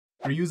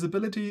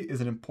Reusability is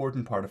an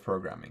important part of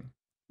programming.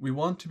 We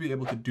want to be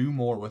able to do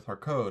more with our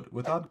code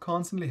without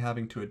constantly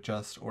having to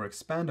adjust or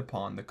expand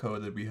upon the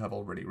code that we have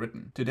already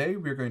written. Today,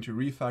 we're going to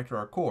refactor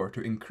our core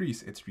to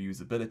increase its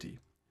reusability.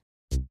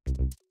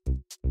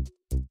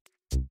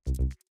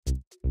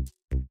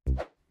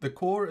 The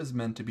core is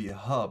meant to be a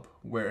hub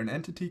where an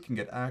entity can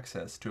get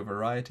access to a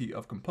variety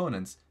of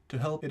components to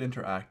help it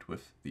interact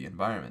with the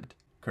environment.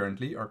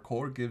 Currently, our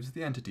core gives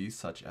the entities,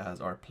 such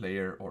as our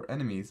player or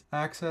enemies,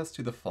 access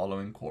to the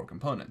following core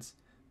components: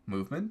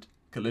 movement,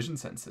 collision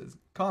senses,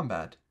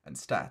 combat, and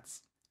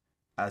stats.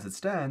 As it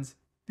stands,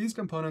 these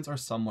components are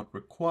somewhat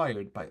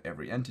required by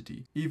every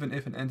entity. Even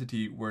if an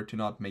entity were to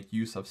not make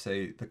use of,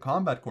 say, the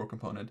combat core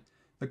component,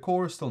 the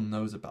core still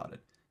knows about it.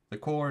 The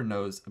core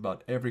knows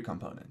about every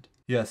component.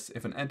 Yes,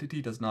 if an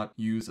entity does not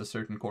use a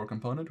certain core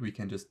component, we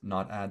can just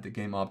not add the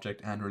game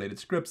object and related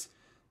scripts,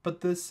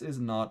 but this is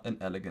not an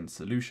elegant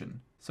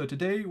solution. So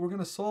today we're going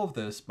to solve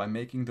this by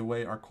making the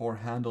way our core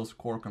handles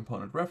core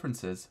component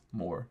references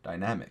more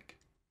dynamic.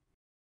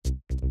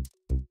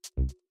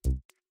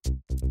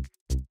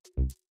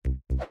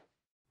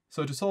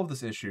 So to solve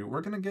this issue,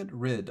 we're going to get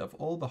rid of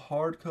all the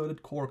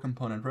hard-coded core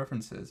component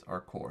references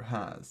our core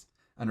has,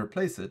 and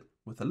replace it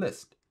with a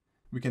list.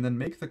 We can then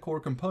make the core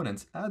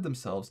components add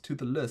themselves to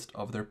the list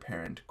of their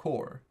parent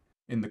core.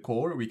 In the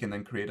core, we can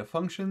then create a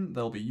function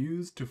that will be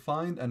used to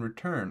find and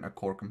return a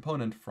core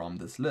component from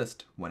this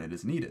list when it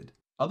is needed.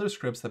 Other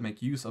scripts that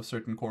make use of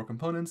certain core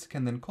components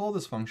can then call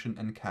this function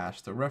and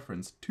cache the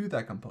reference to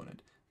that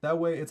component. That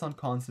way it's not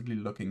constantly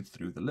looking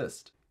through the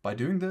list. By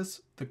doing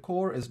this, the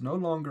core is no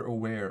longer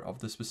aware of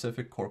the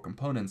specific core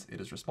components it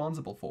is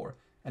responsible for,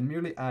 and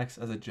merely acts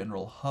as a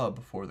general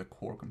hub for the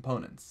core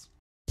components.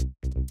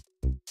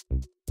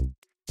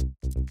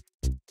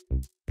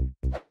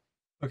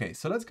 Okay,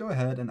 so let's go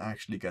ahead and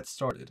actually get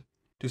started.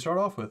 To start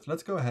off with,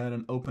 let's go ahead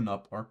and open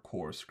up our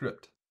core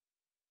script.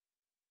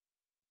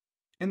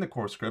 In the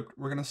core script,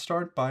 we're going to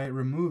start by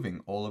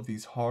removing all of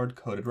these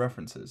hard-coded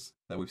references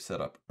that we've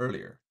set up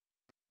earlier.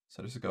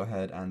 So just go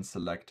ahead and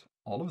select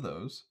all of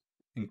those,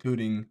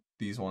 including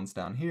these ones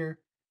down here,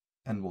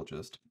 and we'll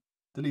just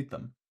delete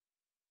them.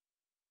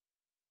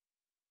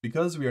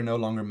 Because we are no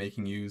longer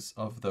making use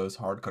of those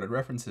hard-coded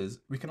references,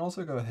 we can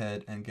also go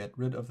ahead and get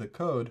rid of the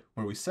code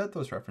where we set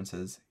those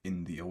references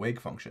in the awake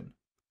function.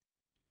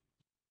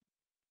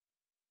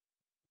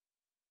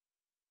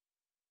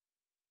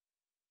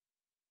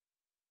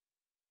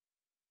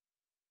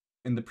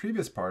 In the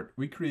previous part,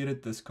 we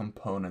created this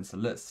components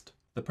list.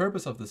 The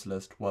purpose of this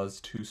list was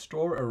to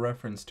store a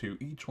reference to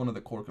each one of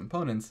the core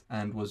components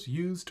and was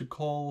used to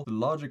call the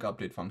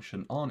LogicUpdate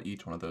function on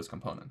each one of those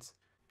components.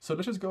 So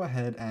let's just go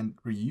ahead and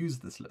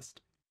reuse this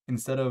list.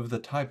 Instead of the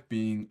type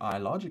being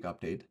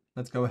iLogicUpdate,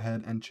 let's go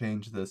ahead and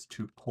change this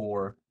to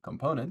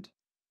CoreComponent.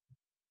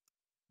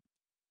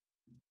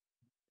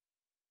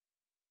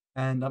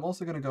 And I'm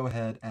also going to go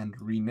ahead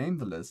and rename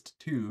the list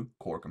to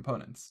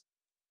CoreComponents.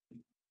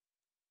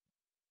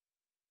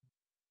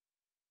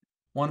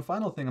 One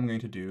final thing I'm going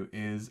to do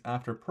is,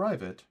 after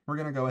private, we're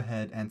going to go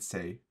ahead and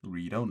say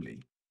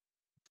read-only.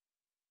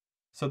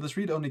 So this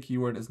read-only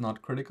keyword is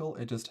not critical,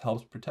 it just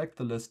helps protect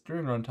the list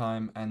during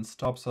runtime and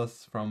stops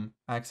us from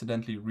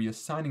accidentally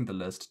reassigning the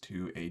list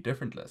to a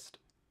different list.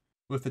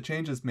 With the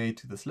changes made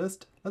to this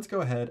list, let's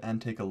go ahead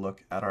and take a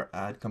look at our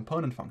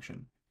AddComponent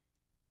function.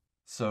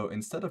 So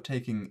instead of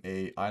taking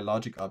a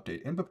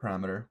iLogicUpdate input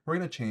parameter, we're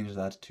going to change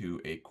that to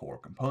a core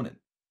component.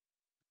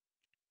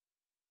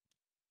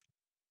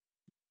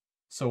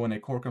 So when a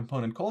core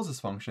component calls this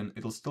function,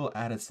 it'll still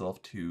add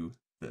itself to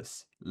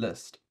this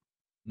list.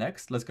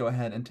 Next, let's go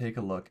ahead and take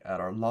a look at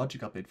our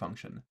LogicUpdate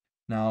function.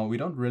 Now, we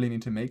don't really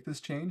need to make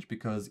this change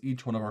because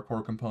each one of our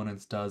core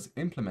components does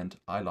implement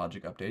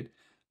iLogicUpdate,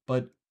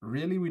 but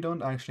really we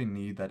don't actually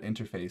need that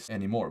interface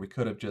anymore. We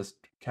could have just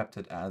kept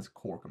it as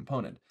core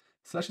component.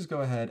 So let's just go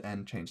ahead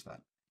and change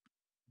that.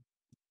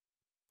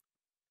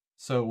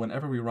 So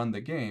whenever we run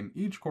the game,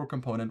 each core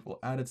component will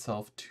add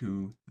itself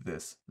to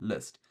this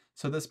list.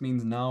 So this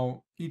means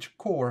now each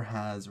core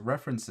has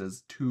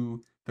references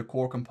to the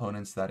core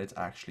components that it's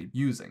actually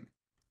using.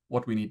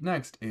 What we need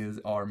next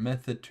is our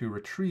method to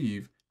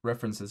retrieve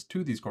references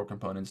to these core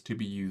components to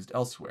be used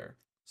elsewhere.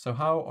 So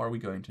how are we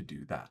going to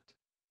do that?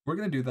 We're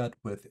going to do that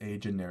with a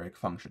generic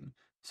function.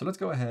 So let's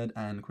go ahead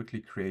and quickly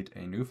create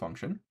a new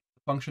function.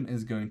 The function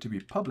is going to be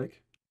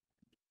public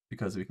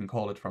because we can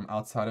call it from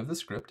outside of the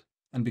script.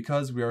 And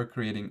because we are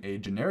creating a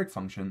generic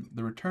function,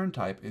 the return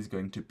type is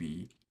going to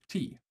be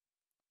t.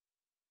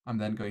 I'm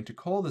then going to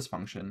call this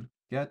function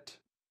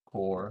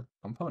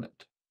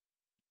GetCoreComponent.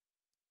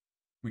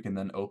 We can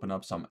then open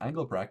up some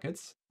angle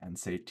brackets and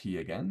say t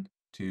again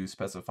to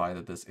specify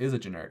that this is a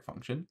generic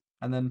function,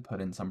 and then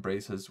put in some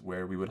braces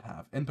where we would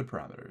have input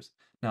parameters.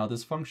 Now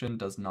this function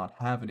does not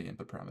have any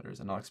input parameters,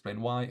 and I'll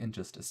explain why in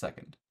just a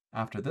second.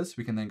 After this,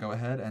 we can then go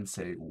ahead and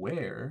say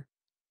where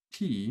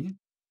t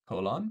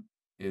colon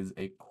is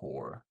a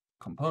core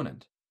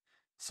component.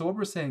 So what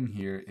we're saying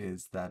here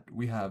is that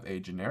we have a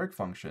generic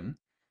function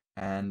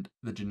and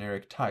the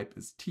generic type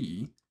is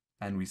t,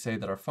 and we say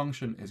that our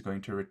function is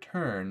going to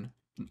return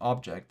an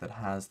object that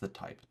has the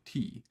type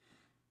t.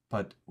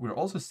 But we're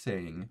also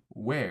saying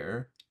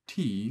where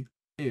t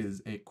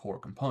is a core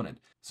component.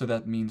 So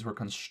that means we're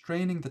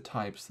constraining the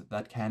types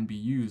that can be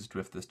used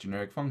with this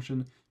generic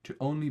function to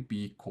only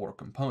be core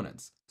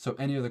components. So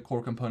any of the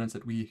core components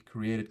that we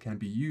created can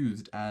be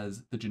used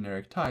as the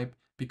generic type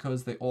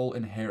because they all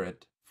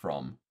inherit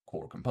from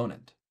core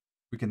component.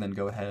 We can then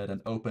go ahead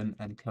and open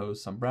and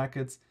close some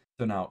brackets.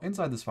 So now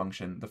inside this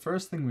function, the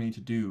first thing we need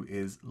to do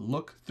is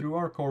look through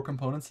our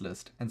CoreComponents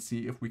list and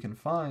see if we can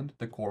find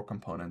the core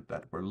component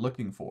that we're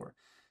looking for.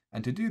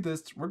 And to do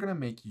this, we're going to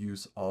make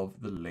use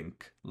of the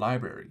link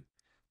library.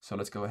 So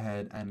let's go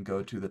ahead and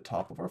go to the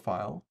top of our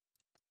file.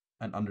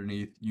 And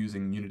underneath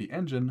using Unity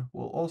Engine,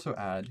 we'll also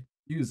add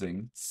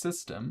using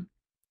system.link.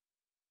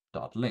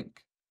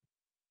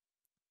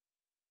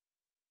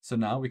 So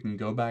now we can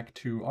go back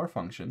to our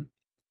function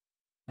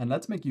and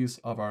let's make use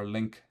of our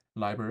link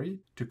library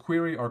to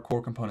query our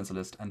CoreComponents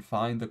list and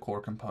find the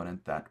core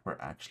component that we're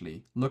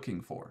actually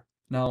looking for.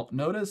 Now,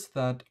 notice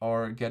that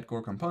our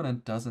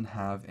GetCoreComponent doesn't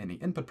have any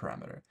input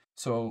parameter.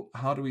 So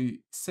how do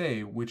we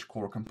say which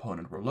core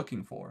component we're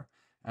looking for?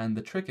 And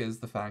the trick is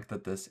the fact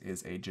that this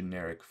is a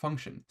generic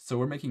function. So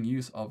we're making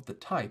use of the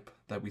type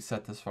that we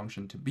set this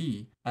function to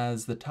be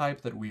as the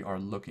type that we are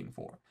looking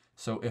for.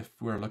 So if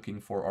we're looking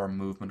for our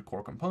movement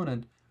core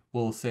component,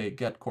 we'll say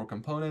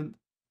getCoreComponent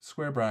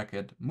square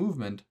bracket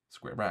movement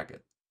square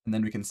bracket. And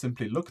then we can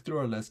simply look through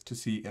our list to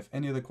see if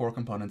any of the core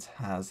components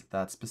has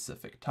that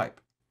specific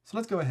type. So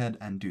let's go ahead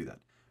and do that.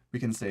 We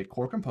can say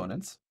core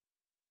components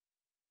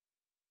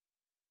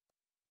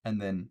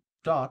and then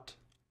dot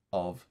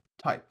of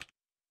type.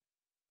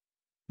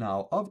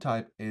 Now of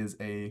type is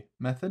a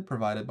method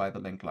provided by the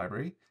link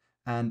library,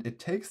 and it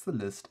takes the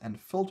list and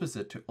filters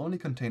it to only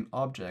contain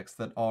objects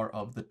that are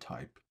of the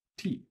type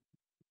t.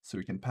 So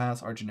we can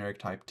pass our generic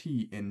type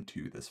t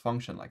into this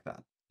function like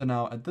that. So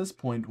now at this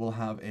point, we'll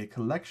have a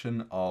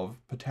collection of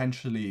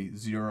potentially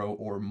 0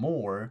 or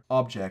more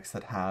objects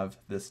that have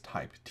this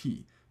type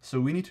t. So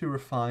we need to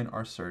refine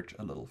our search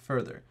a little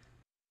further.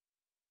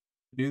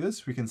 To do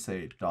this, we can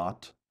say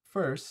dot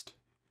first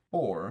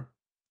or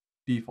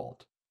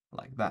default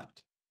like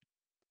that.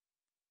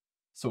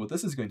 So what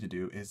this is going to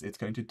do is it's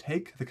going to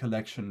take the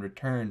collection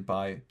returned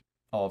by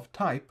of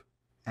type,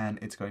 and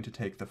it's going to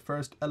take the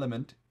first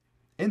element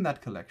in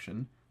that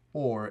collection,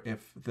 or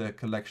if the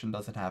collection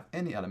doesn't have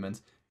any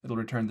elements, it'll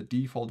return the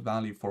default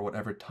value for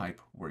whatever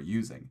type we're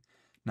using.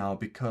 Now,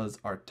 because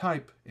our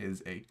type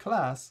is a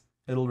class,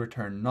 it'll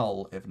return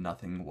null if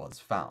nothing was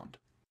found.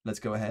 Let's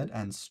go ahead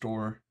and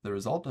store the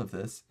result of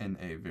this in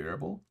a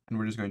variable, and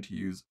we're just going to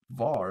use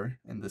var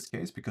in this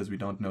case because we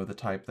don't know the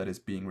type that is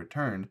being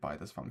returned by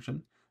this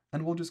function,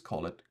 and we'll just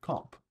call it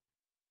comp.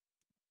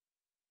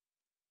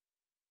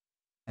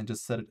 And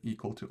just set it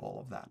equal to all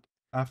of that.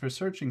 After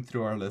searching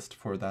through our list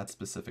for that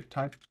specific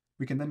type,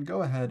 we can then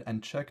go ahead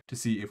and check to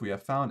see if we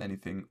have found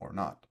anything or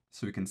not.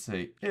 So we can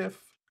say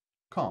if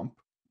comp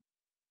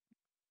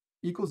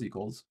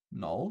equals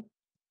null.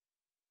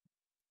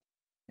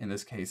 In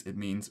this case, it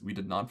means we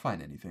did not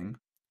find anything.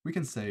 We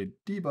can say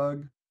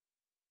debug.log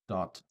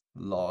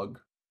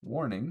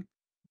warning.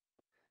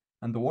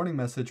 And the warning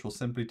message will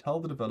simply tell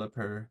the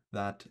developer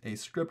that a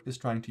script is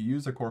trying to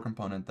use a core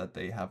component that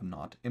they have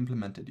not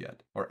implemented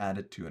yet or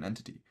added to an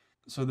entity.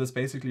 So this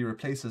basically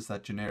replaces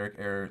that generic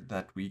error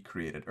that we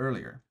created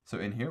earlier. So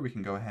in here, we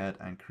can go ahead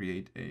and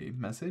create a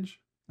message,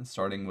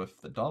 starting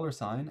with the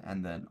 $sign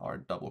and then our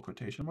double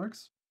quotation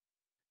marks.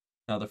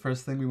 Now, the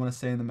first thing we want to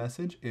say in the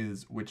message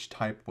is which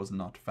type was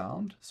not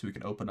found. So we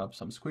can open up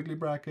some squiggly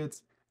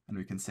brackets and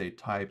we can say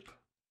type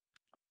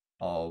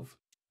of,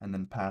 and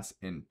then pass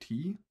in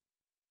t.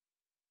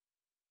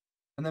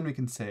 And then we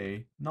can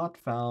say not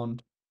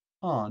found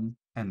on,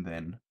 and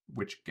then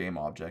which game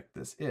object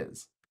this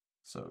is.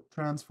 So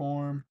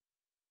transform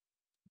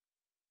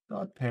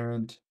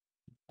 .parent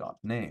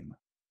 .name.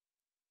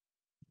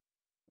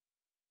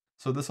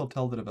 So this will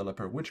tell the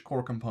developer which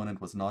core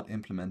component was not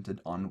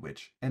implemented on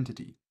which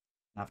entity.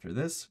 After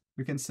this,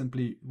 we can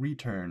simply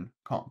return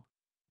comp.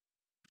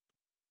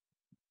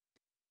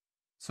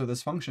 So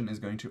this function is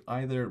going to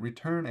either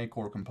return a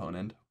core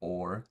component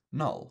or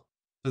null.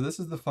 So this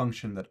is the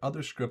function that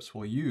other scripts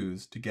will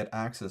use to get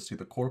access to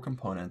the core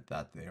component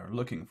that they are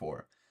looking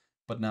for.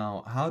 But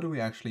now, how do we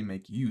actually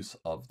make use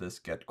of this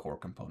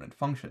getCoreComponent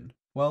function?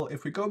 Well,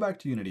 if we go back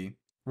to Unity,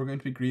 we're going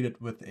to be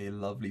greeted with a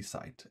lovely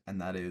sight,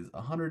 and that is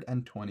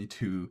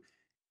 122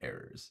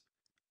 errors.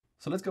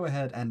 So let's go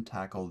ahead and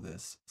tackle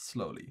this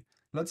slowly.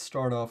 Let's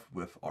start off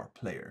with our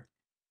player.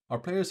 Our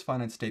player's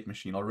finite state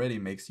machine already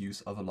makes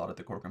use of a lot of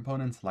the core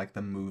components like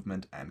the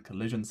movement and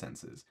collision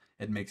senses.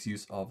 It makes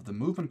use of the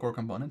movement core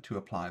component to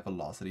apply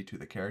velocity to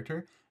the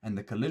character, and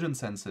the collision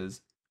senses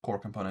core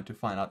component to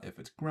find out if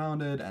it's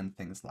grounded and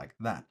things like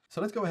that.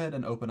 So let's go ahead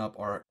and open up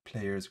our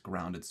player's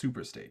grounded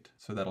superstate.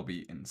 So that'll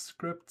be in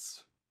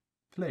scripts,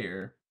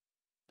 player,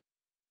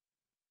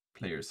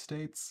 player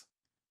states,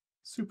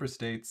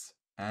 superstates,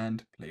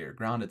 and player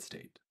grounded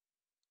state.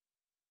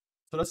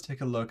 So let's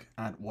take a look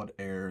at what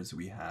errors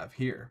we have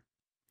here.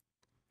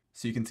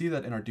 So you can see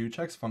that in our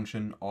doChecks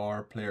function,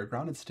 our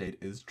PlayerGroundedState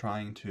is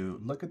trying to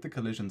look at the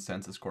collision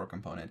senses core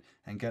component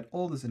and get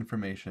all this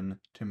information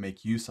to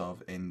make use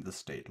of in the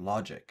state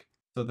logic.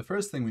 So the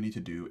first thing we need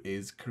to do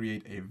is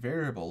create a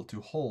variable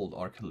to hold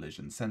our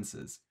collision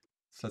senses.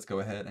 So let's go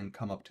ahead and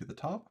come up to the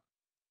top.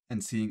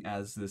 And seeing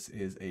as this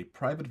is a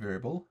private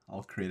variable,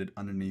 I'll create it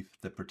underneath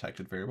the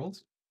protected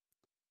variables.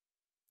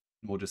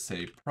 We'll just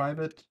say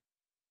private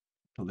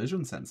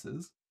collision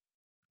senses.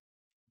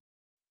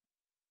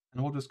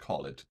 And we'll just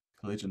call it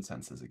collision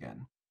senses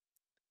again.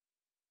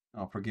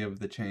 Now, forgive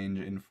the change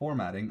in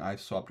formatting.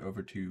 I've swapped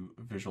over to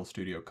Visual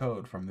Studio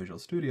Code from Visual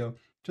Studio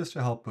just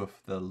to help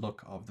with the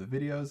look of the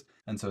videos.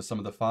 And so some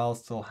of the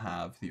files still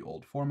have the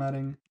old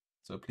formatting.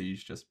 So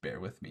please just bear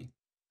with me.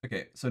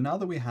 Okay, so now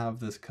that we have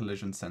this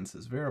collision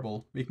senses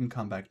variable, we can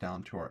come back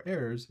down to our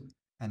errors.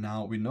 And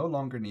now we no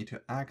longer need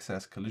to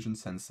access collision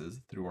senses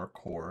through our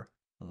core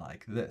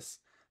like this.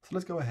 So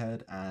let's go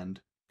ahead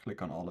and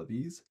click on all of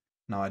these.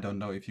 Now, I don't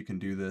know if you can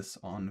do this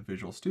on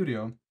Visual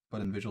Studio, but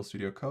in Visual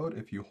Studio Code,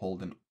 if you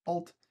hold an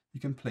Alt, you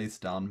can place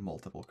down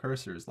multiple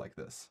cursors like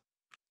this.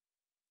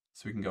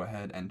 So we can go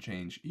ahead and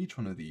change each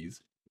one of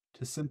these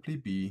to simply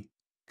be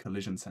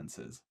collision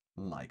senses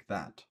like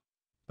that.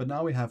 But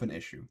now we have an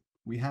issue.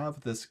 We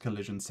have this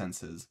collision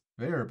senses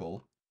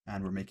variable,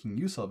 and we're making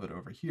use of it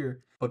over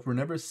here, but we're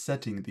never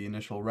setting the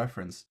initial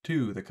reference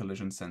to the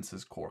collision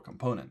senses core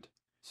component.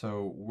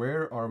 So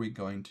where are we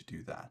going to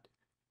do that?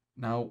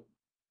 Now,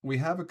 we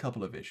have a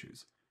couple of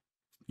issues.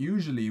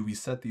 Usually we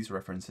set these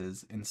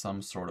references in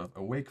some sort of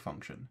awake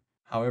function.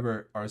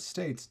 However, our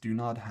states do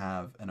not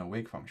have an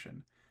awake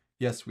function.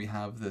 Yes, we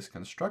have this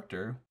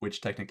constructor,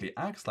 which technically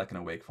acts like an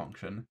awake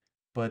function,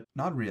 but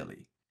not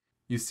really.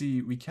 You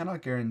see, we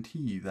cannot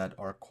guarantee that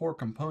our core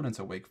components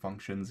awake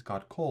functions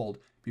got called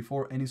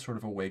before any sort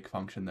of awake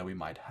function that we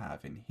might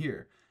have in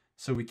here.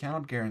 So we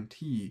cannot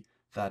guarantee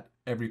that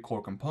every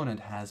core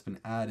component has been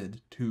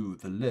added to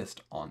the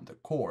list on the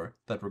core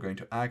that we're going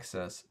to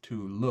access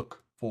to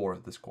look for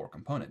this core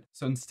component.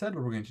 So instead,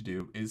 what we're going to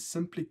do is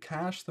simply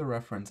cache the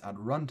reference at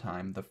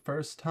runtime the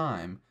first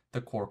time the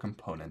core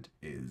component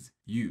is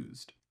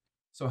used.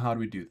 So how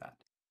do we do that?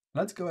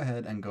 Let's go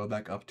ahead and go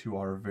back up to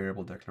our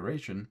variable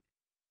declaration,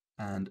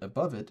 and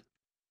above it,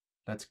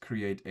 let's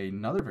create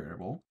another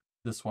variable.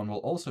 This one will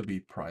also be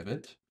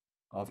private,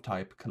 of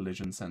type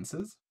collision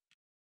senses.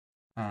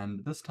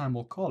 And this time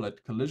we'll call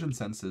it collision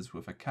senses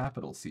with a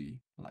capital C,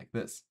 like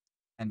this.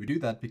 And we do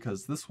that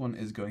because this one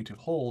is going to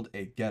hold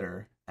a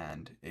getter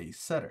and a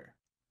setter.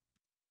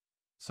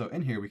 So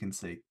in here we can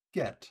say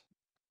get.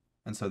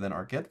 And so then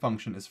our get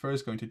function is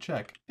first going to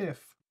check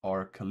if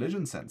our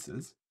collision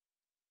senses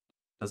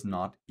does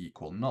not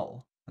equal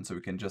null. And so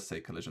we can just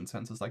say collision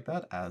senses like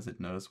that, as it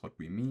knows what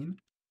we mean.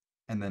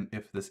 And then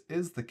if this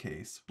is the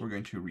case, we're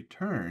going to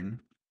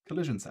return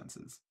collision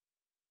senses.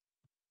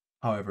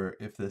 However,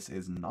 if this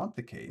is not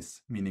the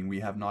case, meaning we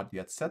have not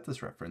yet set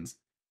this reference,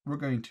 we're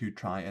going to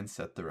try and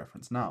set the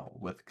reference now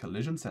with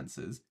collision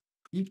senses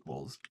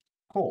equals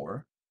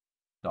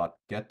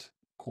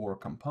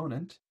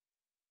core.getCoreComponent,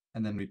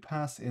 and then we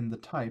pass in the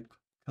type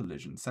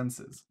collision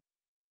senses,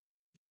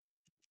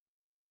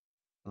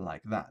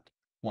 like that.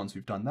 Once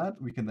we've done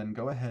that, we can then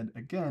go ahead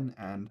again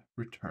and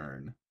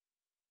return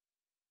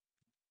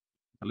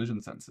collision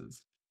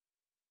senses.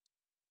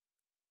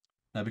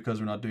 Now, because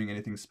we're not doing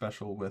anything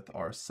special with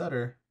our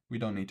setter, we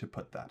don't need to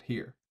put that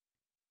here.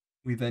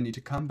 We then need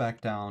to come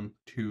back down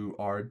to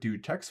our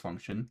doChecks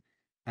function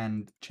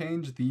and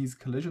change these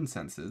collision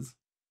senses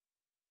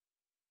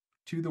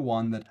to the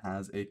one that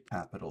has a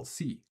capital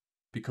C.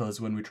 Because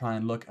when we try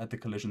and look at the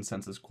collision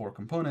senses core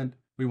component,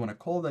 we want to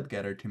call that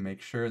getter to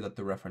make sure that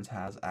the reference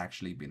has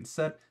actually been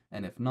set,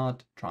 and if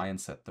not, try and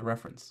set the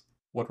reference.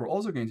 What we're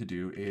also going to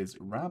do is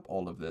wrap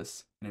all of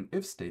this in an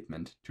if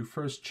statement to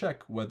first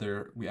check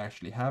whether we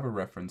actually have a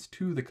reference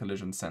to the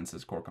collision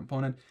senses core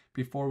component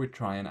before we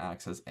try and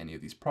access any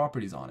of these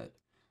properties on it.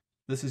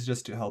 This is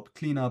just to help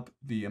clean up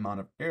the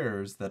amount of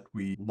errors that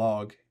we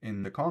log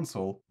in the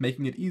console,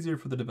 making it easier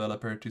for the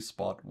developer to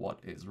spot what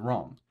is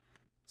wrong.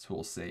 So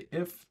we'll say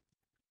if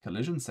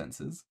collision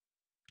senses,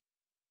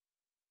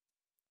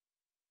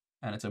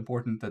 and it's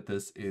important that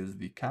this is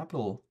the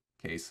capital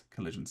case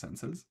collision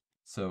senses.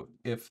 So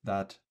if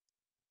that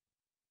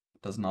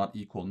does not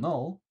equal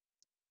null,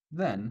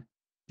 then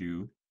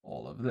do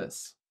all of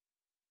this.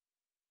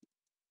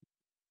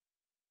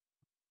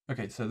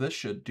 Okay, so this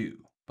should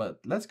do, but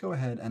let's go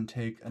ahead and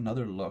take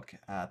another look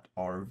at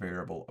our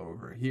variable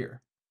over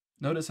here.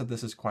 Notice that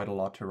this is quite a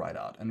lot to write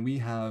out, and we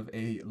have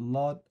a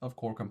lot of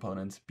core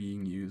components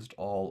being used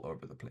all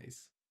over the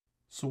place.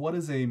 So what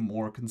is a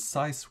more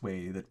concise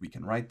way that we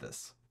can write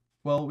this?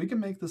 Well, we can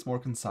make this more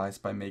concise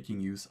by making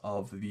use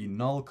of the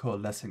null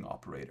coalescing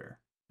operator.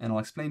 And I'll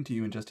explain to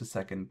you in just a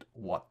second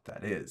what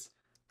that is.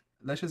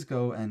 Let's just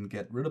go and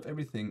get rid of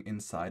everything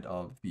inside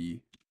of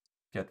the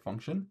get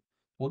function.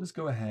 We'll just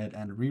go ahead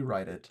and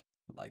rewrite it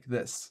like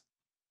this.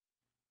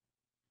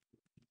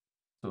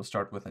 So we'll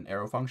start with an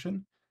arrow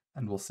function,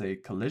 and we'll say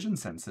collision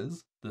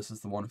senses. This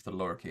is the one with the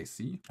lowercase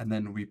c. And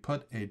then we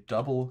put a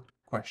double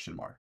question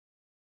mark.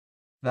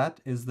 That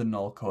is the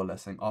null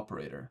coalescing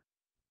operator.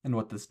 And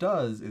what this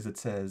does is it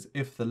says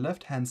if the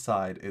left-hand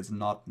side is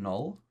not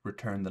null,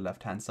 return the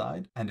left-hand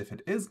side, and if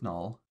it is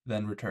null,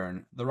 then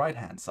return the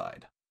right-hand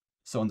side.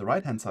 So on the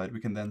right-hand side, we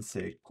can then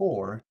say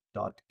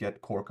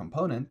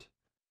core.getCoreComponent,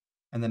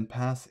 and then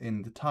pass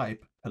in the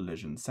type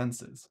collision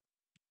senses.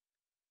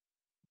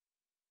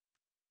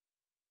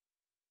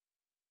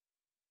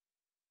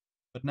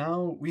 But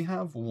now we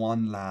have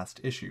one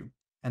last issue,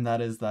 and that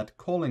is that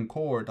calling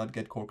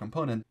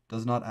core.getCoreComponent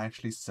does not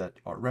actually set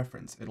our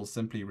reference. It'll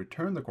simply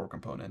return the core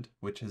component,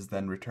 which is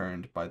then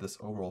returned by this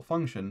overall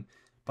function,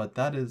 but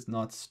that is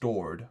not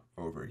stored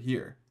over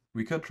here.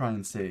 We could try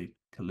and say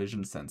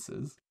collision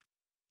senses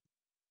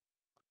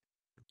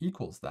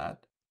equals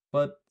that,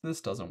 but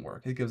this doesn't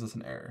work. It gives us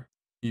an error,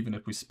 even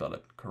if we spell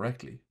it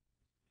correctly.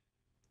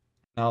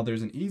 Now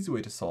there's an easy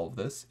way to solve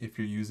this if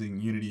you're using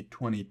Unity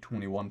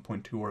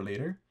 2021.2 or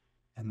later,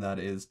 and that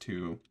is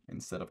to,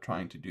 instead of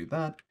trying to do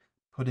that,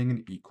 putting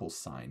an equal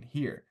sign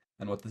here.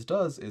 And what this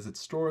does is it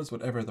stores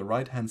whatever the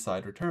right-hand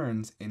side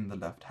returns in the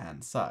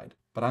left-hand side.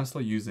 But I'm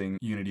still using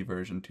Unity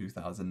version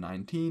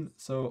 2019,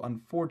 so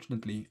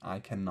unfortunately I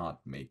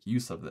cannot make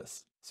use of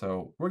this.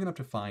 So we're gonna have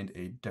to find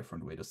a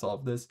different way to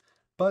solve this,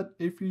 but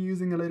if you're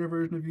using a later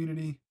version of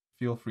Unity,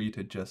 feel free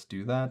to just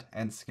do that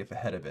and skip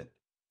ahead a bit.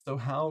 So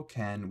how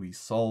can we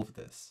solve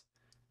this?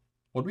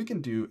 What we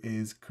can do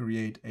is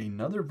create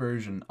another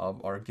version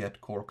of our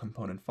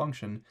GetCoreComponent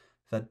function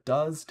that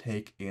does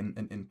take in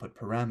an input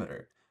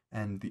parameter.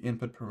 And the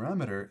input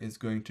parameter is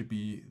going to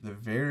be the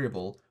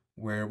variable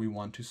where we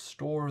want to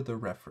store the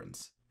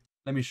reference.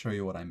 Let me show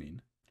you what I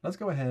mean. Let's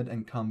go ahead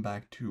and come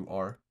back to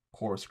our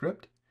core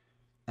script.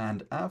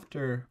 And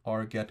after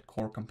our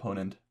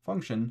GetCoreComponent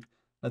function,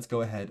 let's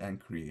go ahead and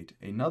create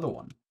another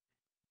one.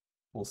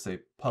 We'll say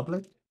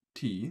public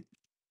t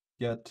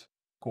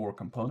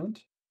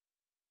GetCoreComponent,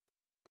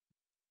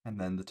 and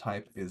then the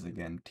type is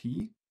again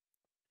t.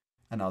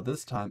 And now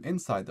this time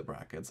inside the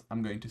brackets,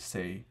 I'm going to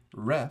say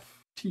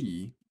ref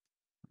t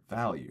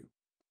value.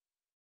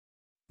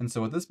 And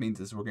so what this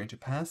means is we're going to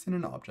pass in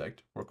an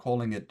object. We're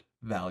calling it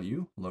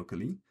value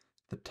locally.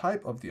 The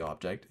type of the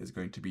object is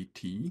going to be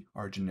t,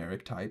 our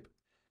generic type,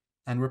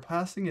 and we're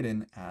passing it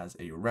in as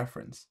a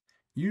reference.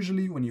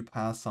 Usually when you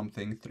pass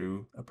something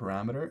through a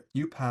parameter,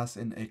 you pass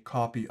in a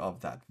copy of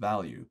that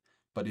value.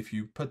 But if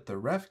you put the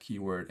ref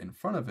keyword in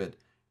front of it,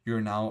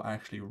 you're now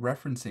actually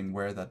referencing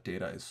where that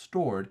data is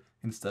stored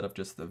instead of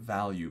just the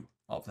value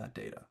of that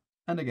data.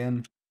 And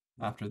again,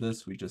 after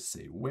this, we just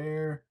say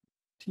where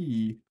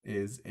t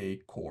is a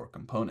core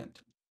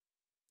component.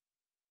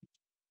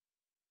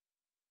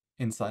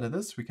 Inside of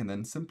this, we can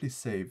then simply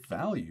say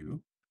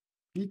value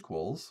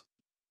equals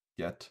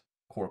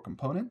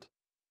GetCoreComponent,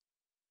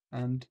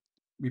 and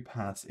we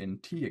pass in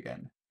t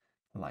again,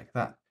 like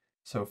that.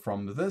 So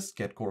from this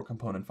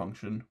GetCoreComponent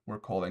function, we're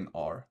calling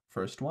our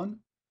first one,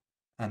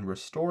 and we're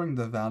storing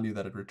the value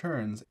that it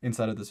returns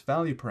inside of this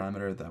value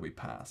parameter that we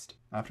passed.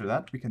 After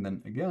that, we can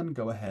then again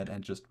go ahead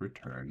and just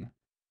return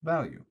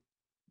value.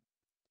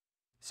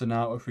 So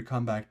now if we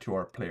come back to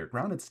our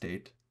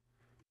PlayerGroundedState,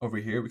 over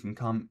here we can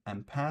come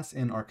and pass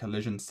in our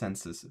collision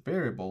senses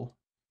variable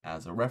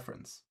as a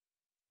reference.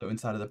 So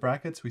inside of the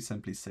brackets, we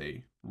simply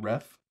say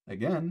ref,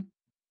 again,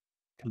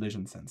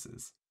 collision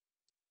senses.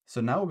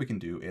 So now what we can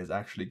do is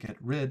actually get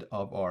rid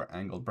of our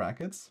angled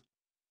brackets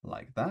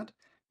like that,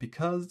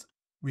 because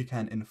we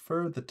can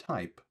infer the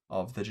type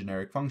of the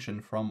generic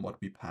function from what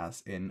we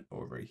pass in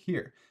over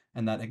here.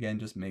 And that again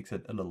just makes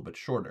it a little bit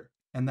shorter.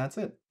 And that's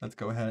it. Let's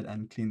go ahead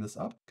and clean this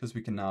up because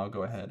we can now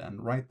go ahead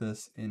and write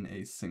this in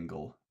a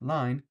single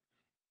line.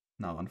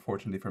 Now,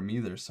 unfortunately for me,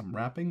 there's some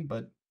wrapping,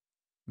 but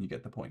you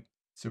get the point.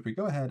 So if we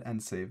go ahead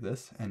and save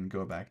this and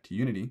go back to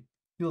Unity,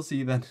 you'll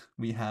see that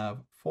we have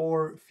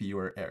 4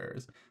 fewer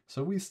errors.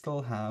 So we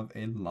still have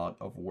a lot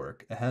of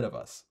work ahead of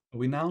us.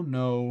 We now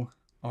know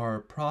our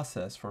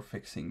process for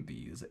fixing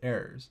these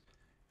errors.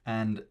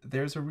 And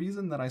there's a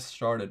reason that I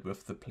started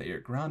with the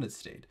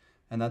PlayerGroundedState.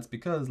 And that's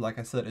because, like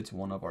I said, it's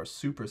one of our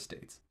super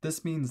states.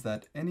 This means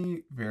that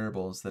any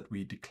variables that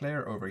we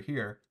declare over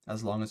here,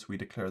 as long as we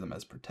declare them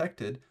as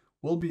protected,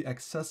 will be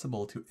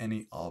accessible to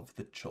any of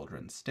the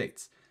children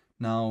states.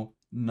 Now,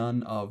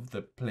 none of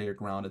the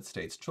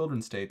PlayerGroundedState's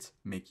children states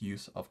make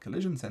use of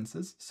collision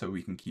senses, so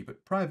we can keep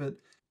it private,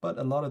 but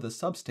a lot of the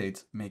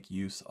substates make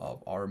use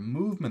of our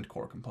movement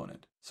core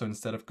component. So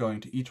instead of going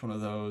to each one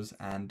of those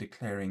and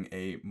declaring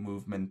a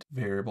movement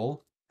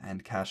variable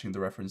and caching the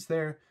reference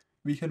there,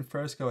 we can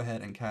first go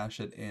ahead and cache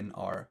it in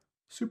our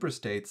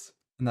superstates,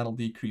 and that'll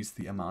decrease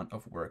the amount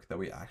of work that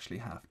we actually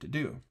have to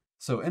do.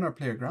 So in our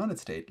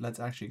PlayerGroundedState, let's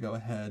actually go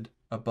ahead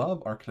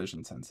above our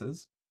collision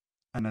senses,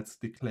 and let's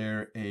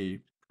declare a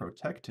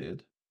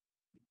protected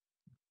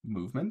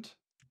movement,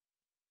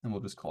 and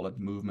we'll just call it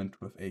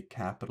movement with a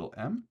capital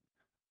M.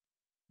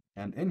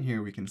 And in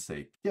here we can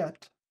say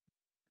get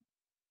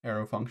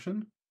arrow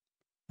function,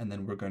 and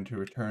then we're going to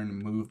return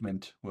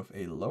movement with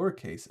a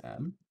lowercase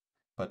m,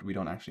 but we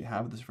don't actually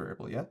have this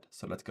variable yet,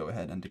 so let's go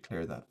ahead and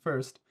declare that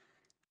first.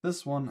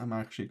 This one I'm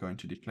actually going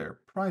to declare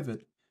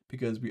private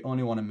because we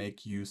only want to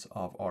make use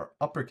of our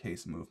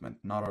uppercase movement,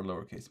 not our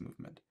lowercase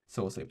movement.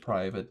 So we'll say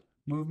private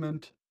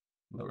movement,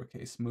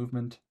 lowercase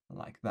movement,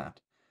 like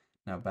that.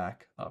 Now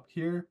back up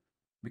here,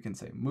 we can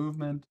say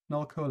movement,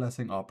 null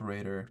coalescing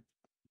operator,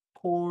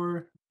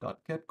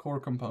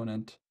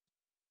 core.getCoreComponent,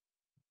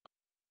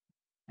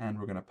 and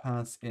we're going to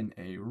pass in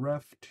a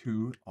ref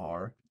to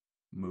our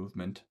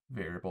movement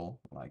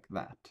variable like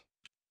that.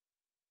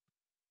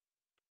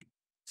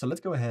 So let's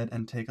go ahead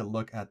and take a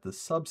look at the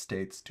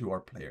substates to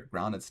our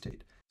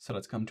PlayerGroundedState. So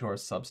let's come to our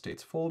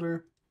substates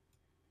folder.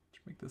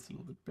 Let's make this a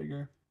little bit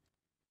bigger.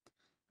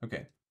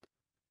 Okay,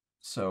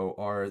 so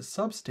our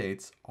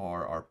substates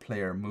are our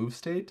player move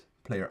state,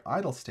 player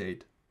idle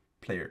state,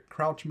 player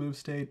crouch move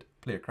state,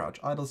 player crouch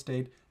idle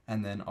state,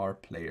 and then our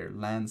player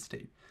land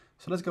state.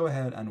 So let's go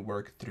ahead and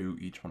work through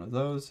each one of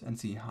those and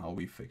see how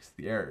we fix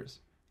the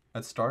errors.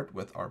 Let's start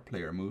with our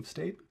player move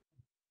state.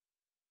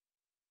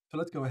 So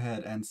let's go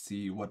ahead and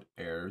see what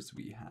errors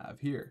we have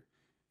here.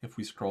 If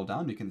we scroll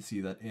down, you can see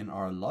that in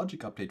our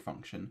LogicUpdate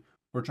function,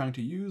 we're trying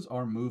to use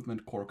our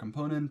movement core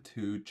component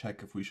to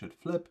check if we should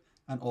flip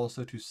and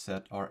also to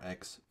set our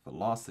X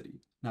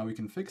velocity. Now we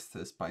can fix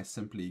this by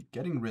simply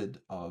getting rid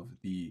of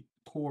the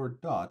core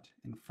dot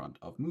in front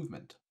of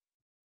movement.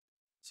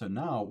 So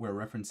now we're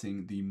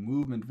referencing the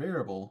movement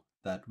variable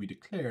that we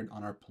declared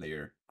on our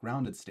player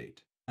grounded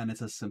state. And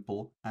it's as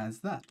simple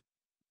as that.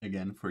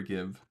 Again,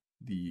 forgive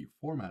the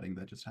formatting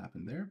that just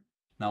happened there.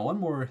 Now, one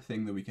more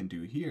thing that we can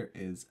do here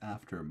is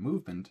after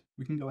movement,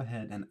 we can go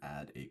ahead and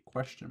add a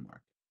question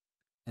mark.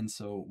 And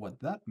so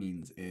what that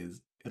means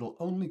is it'll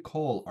only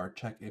call our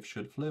check if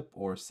should flip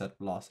or set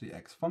velocity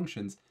X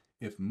functions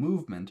if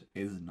movement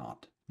is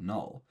not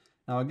null.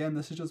 Now, again,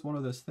 this is just one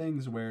of those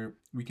things where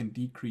we can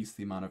decrease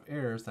the amount of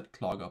errors that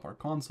clog up our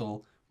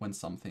console when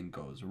something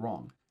goes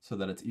wrong, so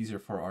that it's easier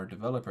for our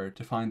developer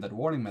to find that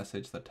warning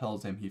message that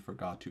tells him he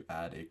forgot to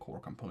add a core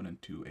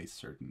component to a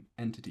certain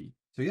entity.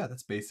 So yeah,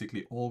 that's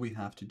basically all we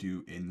have to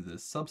do in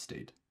this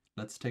substate.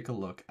 Let's take a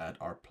look at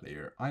our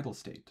player idle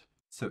state.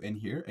 So in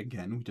here,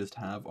 again, we just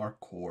have our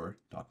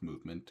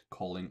core.movement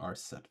calling our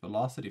set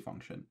velocity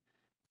function.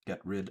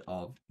 Get rid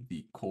of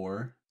the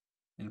core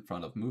in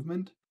front of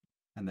movement,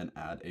 and then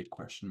add a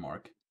question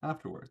mark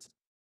afterwards.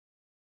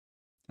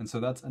 And so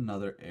that's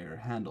another error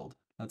handled.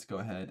 Let's go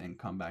ahead and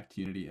come back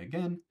to Unity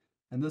again.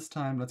 And this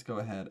time, let's go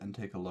ahead and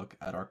take a look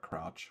at our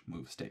crouch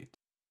move state.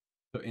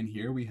 So in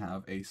here, we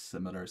have a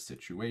similar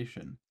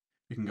situation.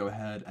 We can go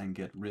ahead and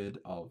get rid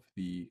of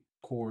the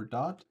core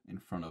dot in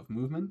front of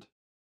movement.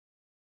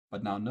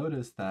 But now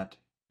notice that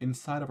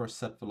inside of our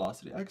set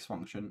velocity X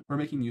function, we're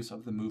making use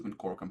of the movement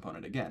core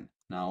component again.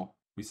 Now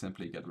we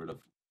simply get rid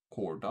of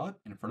core dot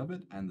in front of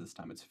it, and this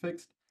time it's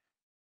fixed.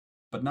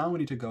 But now we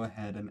need to go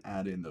ahead and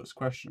add in those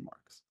question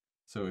marks.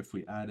 So if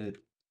we add it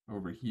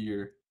over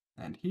here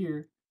and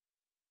here,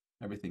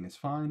 everything is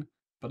fine.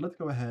 But let's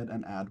go ahead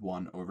and add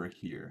one over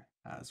here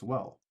as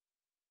well.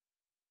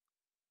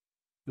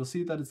 You'll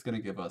see that it's going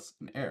to give us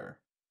an error.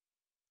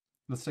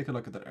 Let's take a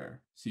look at that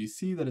error. So you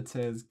see that it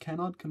says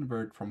cannot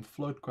convert from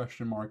float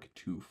question mark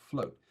to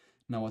float.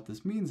 Now what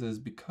this means is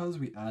because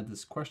we add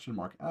this question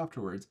mark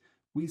afterwards,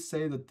 we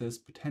say that this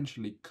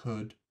potentially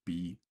could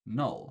be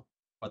null.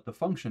 But the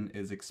function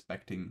is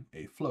expecting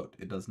a float.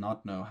 It does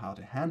not know how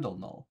to handle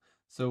null.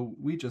 So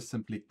we just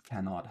simply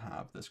cannot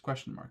have this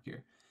question mark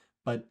here.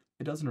 But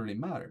it doesn't really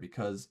matter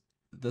because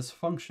this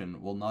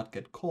function will not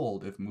get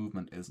called if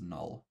movement is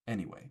null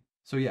anyway.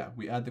 So yeah,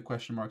 we add the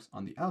question marks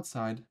on the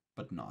outside,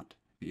 but not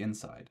the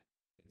inside.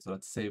 So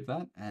let's save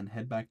that and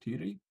head back to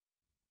Unity.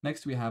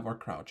 Next, we have our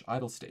crouch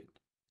idle state.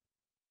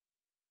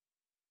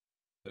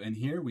 So in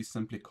here, we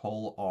simply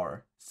call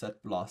our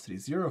set velocity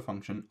 0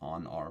 function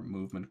on our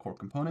movement core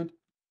component.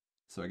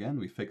 So again,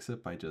 we fix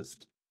it by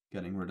just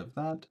getting rid of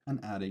that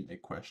and adding a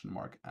question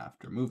mark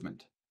after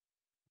movement.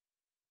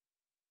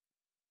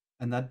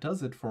 And that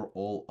does it for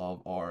all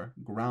of our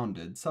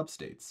grounded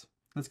substates.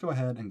 Let's go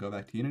ahead and go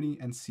back to Unity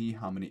and see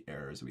how many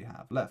errors we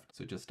have left.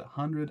 So just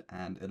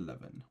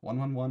 111.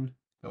 111,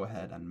 go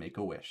ahead and make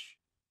a wish.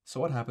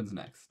 So what happens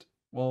next?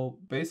 Well,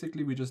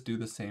 basically we just do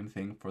the same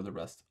thing for the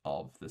rest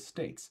of the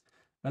states.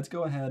 Let's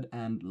go ahead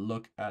and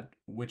look at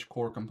which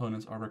core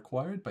components are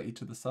required by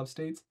each of the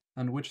substates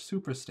and which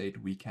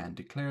superstate we can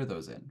declare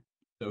those in.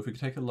 So if we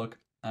take a look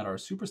at our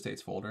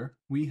superstates folder,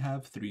 we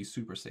have 3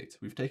 superstates.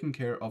 We've taken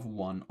care of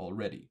one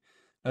already.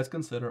 Let's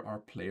consider our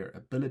player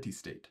ability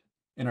state.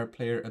 In our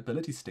player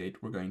ability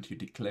state, we're going to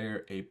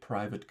declare a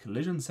private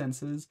collision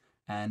senses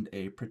and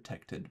a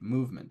protected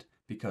movement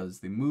because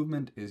the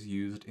movement is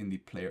used in the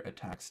player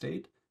attack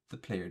state, the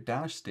player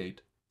dash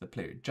state, the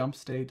player jump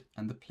state,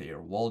 and the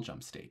player wall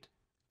jump state.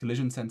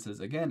 Collision senses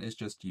again is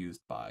just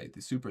used by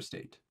the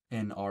superstate.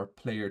 In our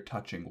player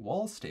touching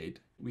wall state,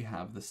 we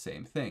have the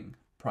same thing,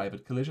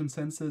 private collision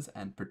senses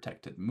and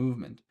protected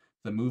movement.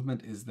 The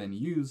movement is then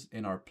used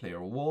in our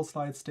player wall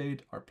slide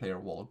state, our player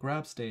wall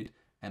grab state,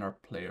 and our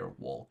player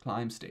wall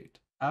climb state.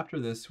 After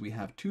this, we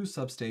have 2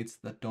 substates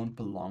that don't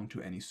belong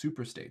to any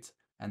superstates,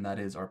 and that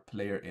is our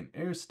player in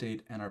air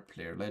state and our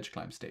player ledge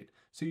climb state.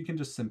 So you can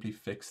just simply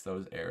fix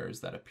those errors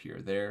that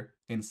appear there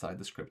inside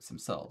the scripts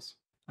themselves.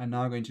 I'm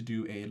now going to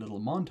do a little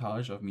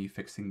montage of me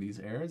fixing these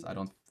errors. I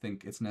don't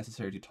think it's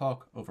necessary to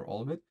talk over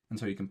all of it, and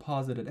so you can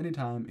pause it at any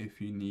time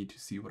if you need to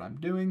see what I'm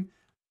doing.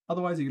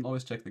 Otherwise, you can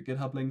always check the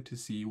GitHub link to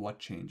see what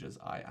changes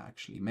I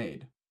actually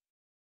made.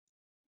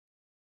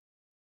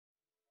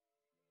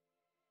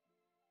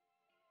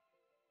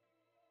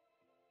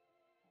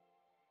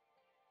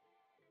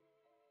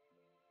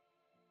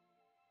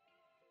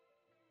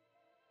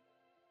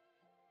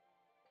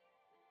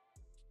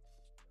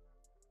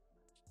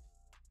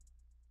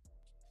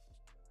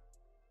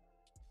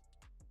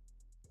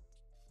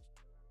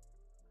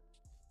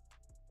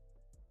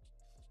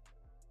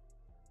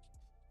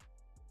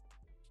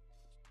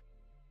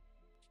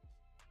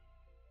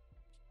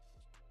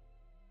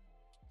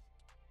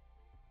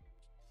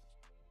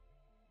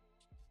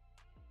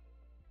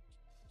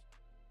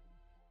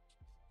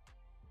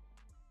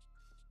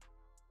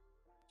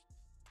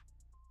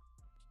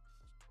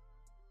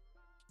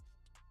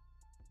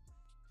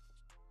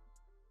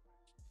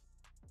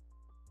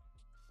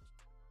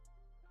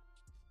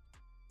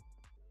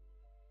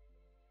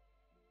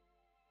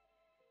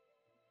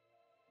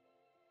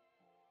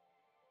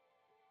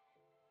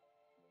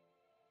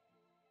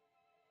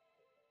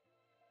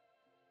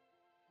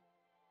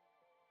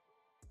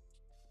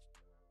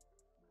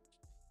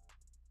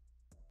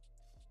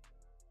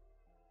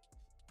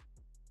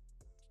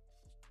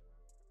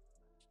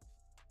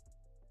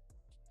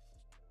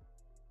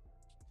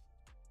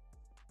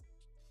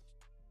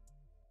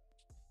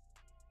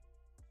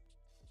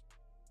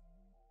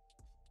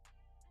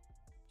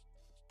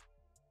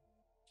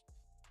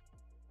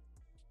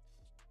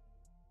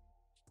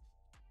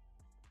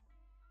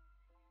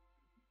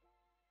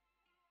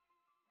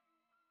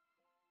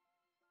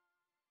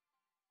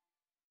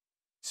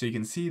 So you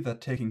can see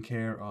that taking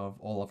care of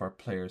all of our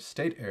player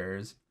state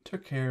errors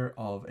took care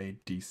of a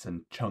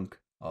decent chunk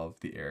of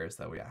the errors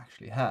that we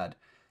actually had.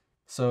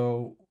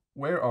 So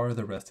where are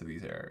the rest of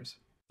these errors?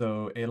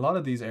 So a lot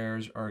of these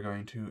errors are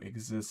going to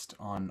exist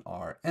on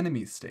our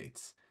enemy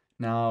states.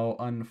 Now,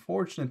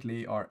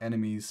 unfortunately, our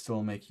enemies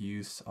still make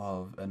use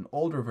of an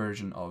older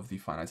version of the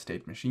finite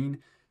state machine,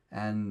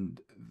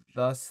 and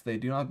thus they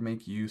do not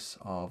make use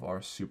of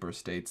our super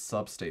state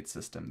substate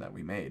system that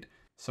we made.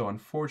 So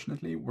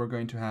unfortunately, we're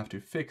going to have to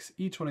fix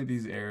each one of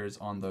these errors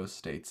on those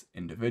states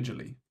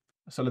individually.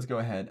 So let's go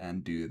ahead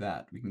and do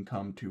that. We can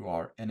come to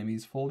our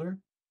enemies folder,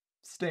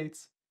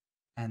 states,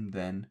 and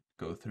then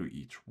go through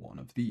each one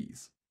of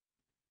these.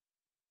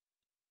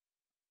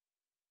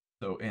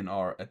 So in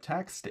our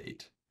attack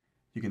state,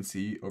 you can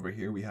see over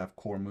here we have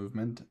core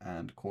movement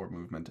and core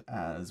movement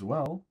as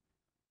well.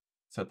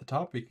 So at the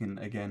top, we can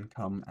again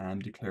come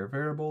and declare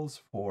variables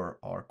for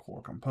our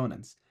core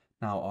components.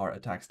 Now our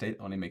attack state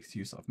only makes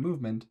use of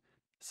movement,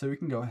 so we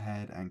can go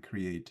ahead and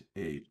create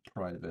a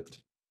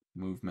private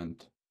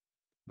movement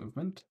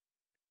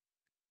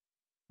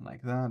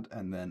like that,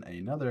 and then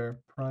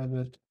another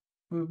private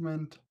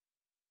movement.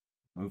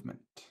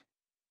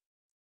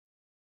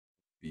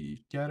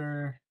 The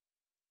getter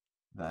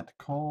that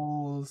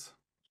calls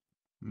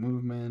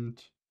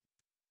movement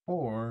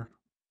for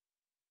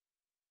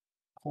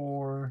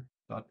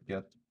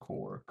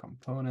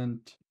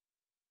core.getCoreComponent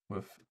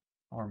with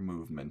our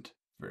movement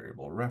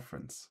variable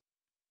reference,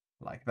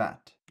 like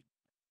that.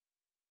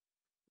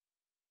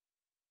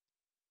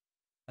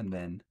 And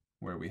then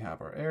where we have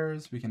our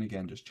errors, we can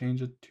again just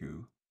change it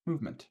to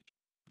movement,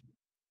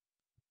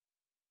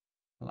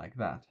 like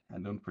that.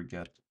 And don't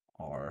forget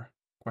our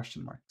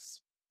question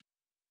marks.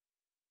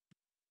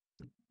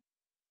 And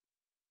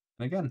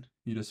again,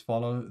 you just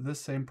follow the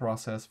same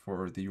process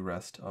for the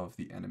rest of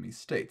the enemy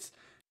states.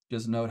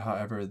 Just note,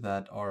 however,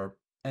 that our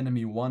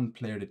enemy 1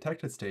 player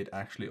detected state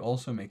actually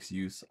also makes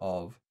use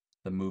of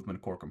the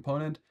movement core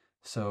component.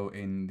 So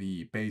in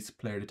the base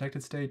player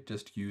detected state,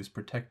 just use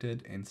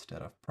protected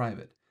instead of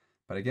private.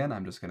 But again,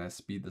 I'm just going to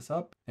speed this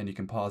up, and you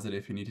can pause it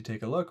if you need to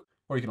take a look,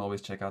 or you can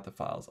always check out the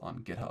files on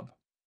GitHub.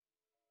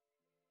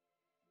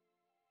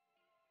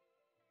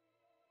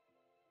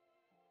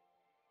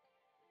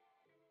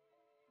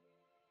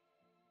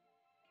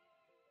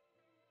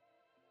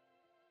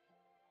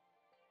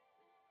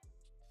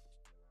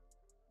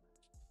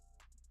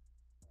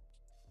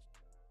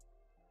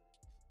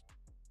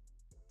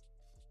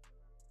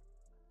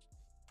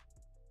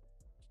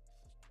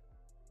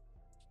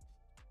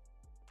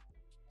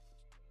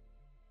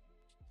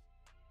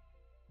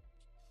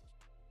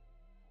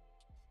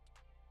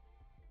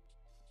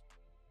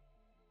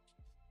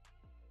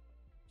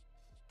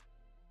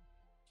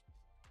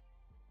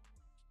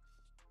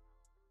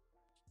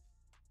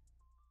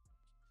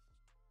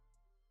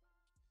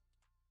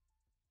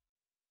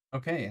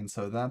 Okay, and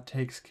so that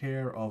takes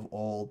care of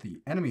all the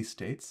enemy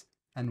states,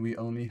 and we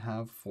only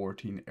have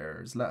 14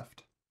 errors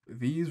left.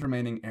 These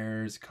remaining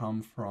errors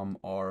come from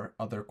our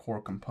other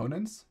core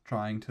components,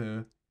 trying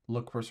to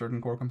look for certain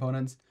core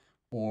components,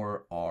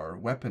 or our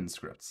weapon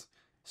scripts.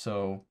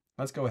 So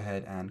let's go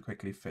ahead and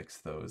quickly fix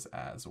those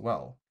as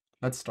well.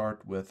 let's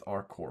start with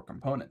our core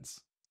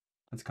components.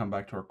 Let's come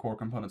back to our core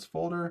components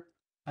folder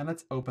and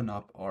let's open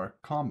up our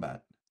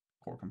combat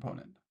core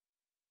component.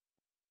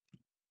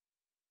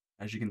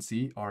 As you can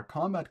see, our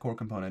combat core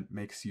component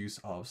makes use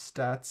of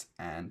stats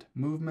and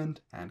movement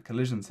and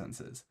collision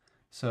senses.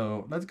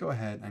 So let's go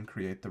ahead and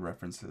create the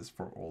references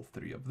for all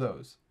three of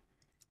those.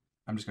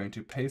 I'm just going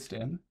to paste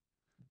in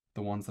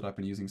the ones that I've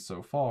been using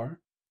so far.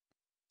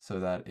 So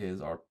that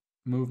is our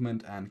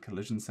movement and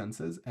collision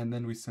senses, and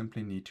then we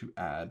simply need to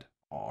add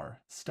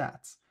our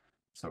stats.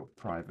 So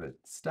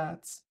private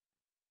stats,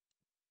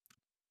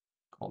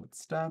 call it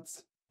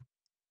stats,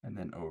 and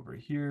then over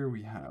here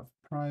we have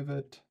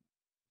private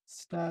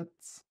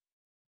stats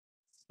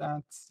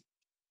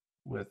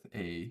with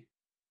a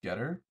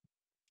getter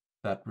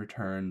that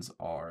returns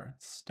our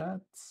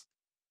stats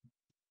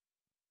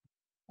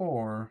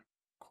or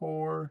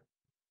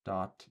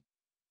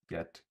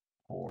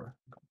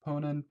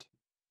core.getCoreComponent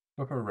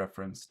with a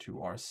reference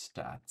to our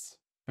stats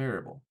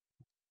variable.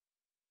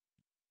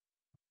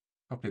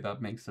 Hopefully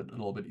that makes it a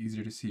little bit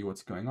easier to see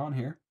what's going on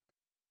here.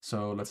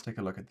 So let's take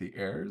a look at the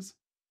errors.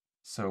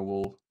 So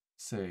we'll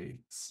say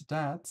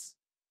stats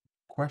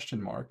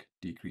question mark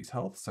decrease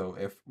health. So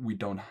if we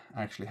don't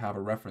actually have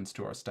a reference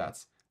to our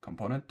stats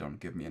component, don't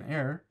give me an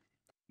error.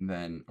 And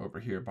then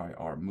over here by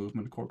our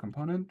movement core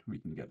component, we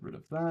can get rid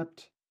of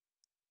that.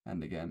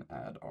 And again,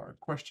 add our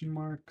question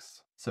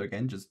marks. So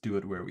again, just do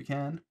it where we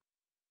can.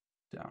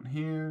 Down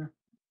here.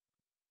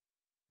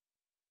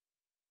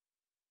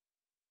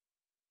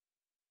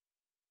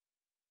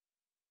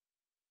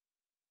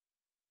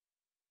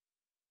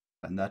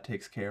 And that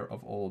takes care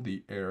of all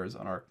the errors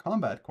on our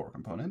combat core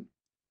component.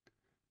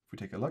 If we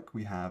take a look,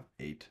 we have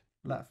 8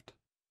 left.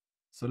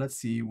 So let's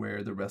see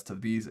where the rest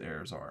of these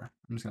errors are.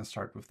 I'm just going to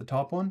start with the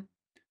top one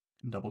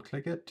and double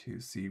click it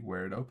to see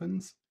where it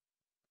opens.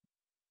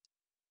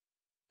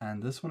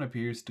 And this one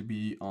appears to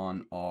be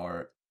on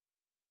our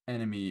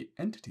enemy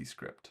entity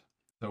script.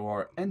 So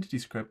our entity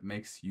script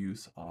makes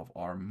use of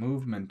our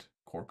movement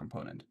core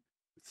component.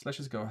 So let's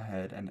just go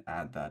ahead and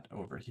add that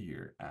over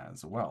here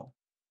as well.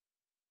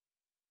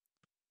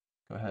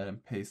 Go ahead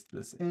and paste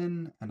this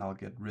in, and I'll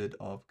get rid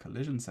of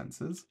collision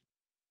senses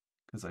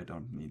because I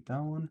don't need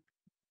that one.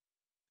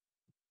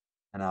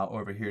 And now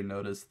over here,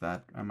 notice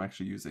that I'm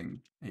actually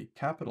using a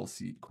capital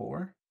C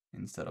core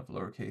instead of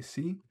lowercase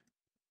c.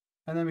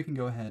 And then we can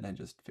go ahead and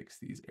just fix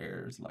these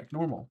errors like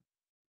normal.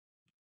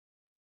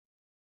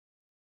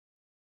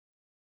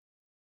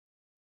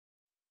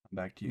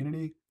 Back to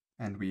Unity,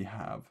 and we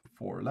have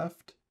 4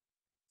 left.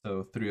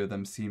 So 3 of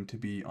them seem to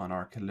be on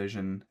our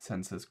collision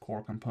senses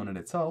core component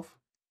itself.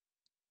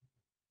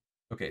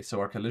 Okay, so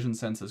our collision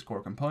senses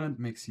core component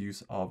makes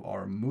use of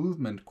our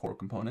movement core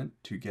component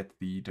to get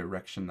the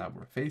direction that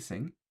we're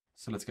facing.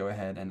 So let's go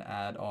ahead and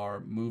add our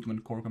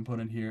movement core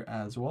component here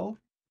as well.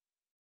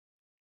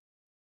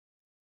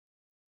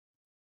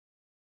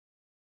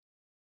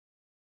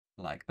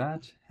 Like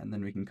that, and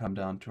then we can come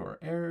down to our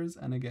errors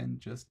and again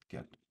just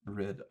get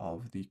rid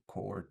of the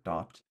core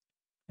dot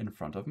in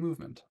front of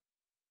movement.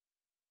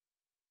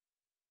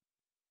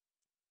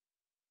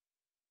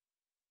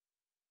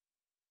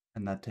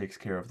 And that takes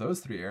care of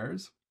those 3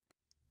 errors.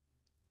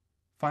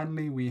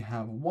 Finally, we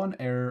have 1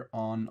 error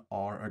on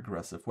our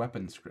aggressive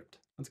weapon script.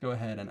 Let's go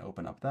ahead and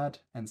open up that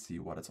and see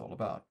what it's all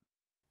about.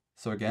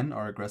 So again,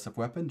 our aggressive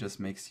weapon just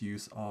makes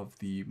use of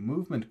the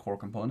movement core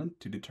component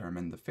to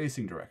determine the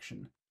facing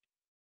direction.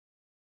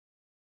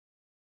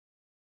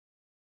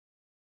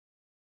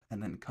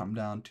 And then come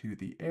down to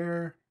the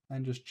error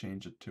and just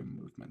change it to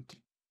movement.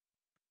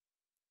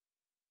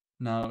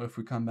 Now, if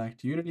we come back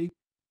to Unity,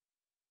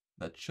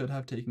 that should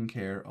have taken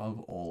care of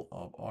all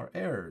of our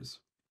errors.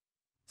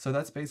 So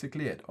that's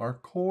basically it. Our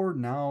core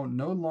now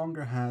no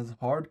longer has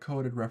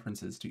hard-coded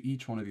references to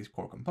each one of these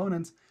core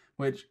components,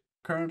 which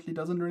currently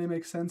doesn't really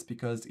make sense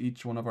because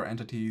each one of our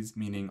entities,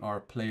 meaning our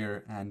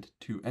player and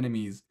 2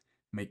 enemies,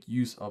 make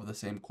use of the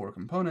same core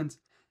components.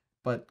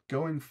 But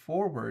going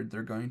forward,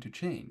 they're going to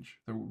change.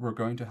 We're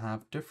going to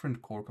have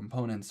different core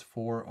components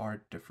for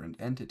our different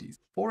entities.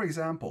 For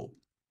example,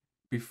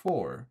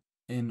 before,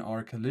 in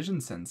our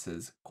collision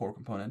senses core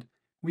component,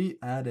 we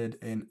added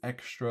an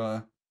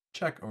extra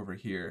check over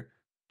here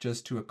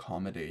just to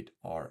accommodate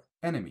our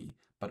enemy,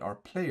 but our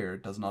player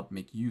does not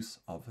make use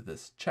of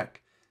this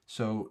check.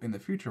 So in the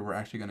future, we're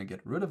actually going to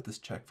get rid of this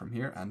check from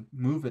here and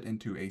move it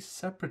into a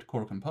separate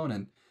core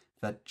component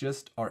that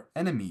just our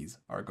enemies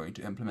are going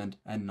to implement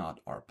and not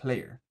our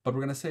player. But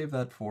we're going to save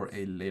that for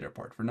a later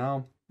part. For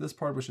now, this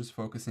part was just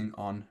focusing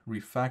on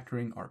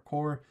refactoring our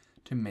core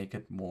to make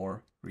it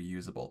more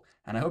reusable.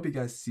 And I hope you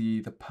guys see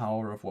the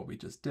power of what we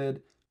just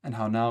did and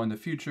how now in the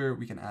future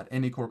we can add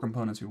any core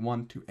components we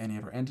want to any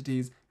of our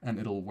entities and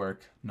it'll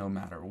work no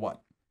matter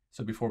what.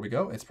 So before we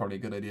go, it's probably a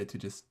good idea to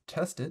just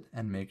test it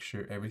and make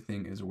sure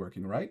everything is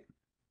working right.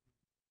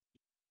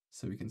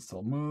 So we can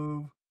still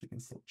move, we can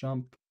still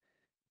jump,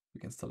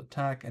 we can still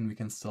attack, and we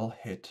can still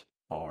hit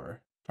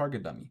our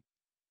target dummy.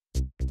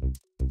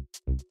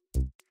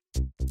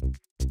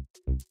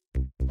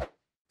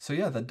 So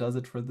yeah, that does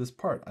it for this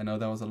part. I know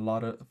that was a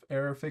lot of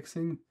error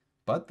fixing,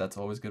 but that's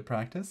always good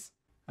practice.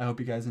 I hope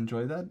you guys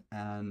enjoy that.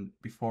 And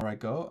before I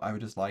go, I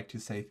would just like to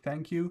say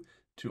thank you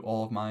to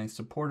all of my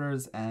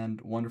supporters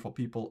and wonderful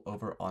people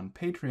over on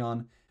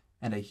Patreon.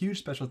 And a huge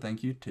special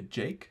thank you to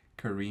Jake,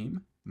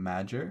 Kareem,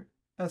 Madger,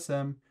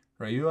 SM,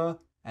 Rayua,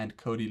 and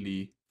Cody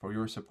Lee for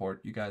your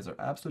support. You guys are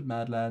absolute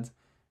mad lads.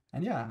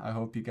 And yeah, I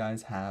hope you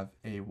guys have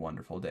a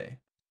wonderful day.